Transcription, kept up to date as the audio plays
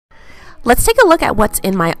Let's take a look at what's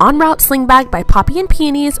in my en route sling bag by Poppy and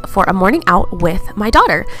Peonies for a morning out with my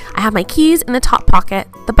daughter. I have my keys in the top pocket.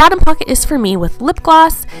 The bottom pocket is for me with lip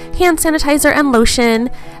gloss, hand sanitizer and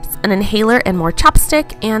lotion, an inhaler and more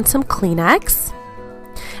chapstick, and some Kleenex.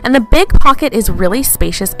 And the big pocket is really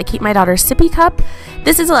spacious. I keep my daughter's sippy cup.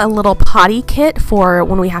 This is a little potty kit for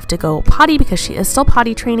when we have to go potty because she is still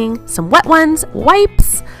potty training, some wet ones,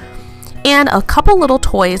 wipes, and a couple little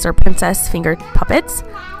toys or princess finger puppets,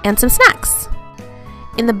 and some snacks.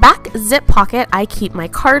 In the back zip pocket, I keep my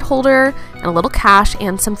card holder and a little cash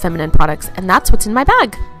and some feminine products, and that's what's in my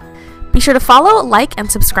bag. Be sure to follow, like,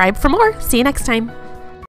 and subscribe for more. See you next time.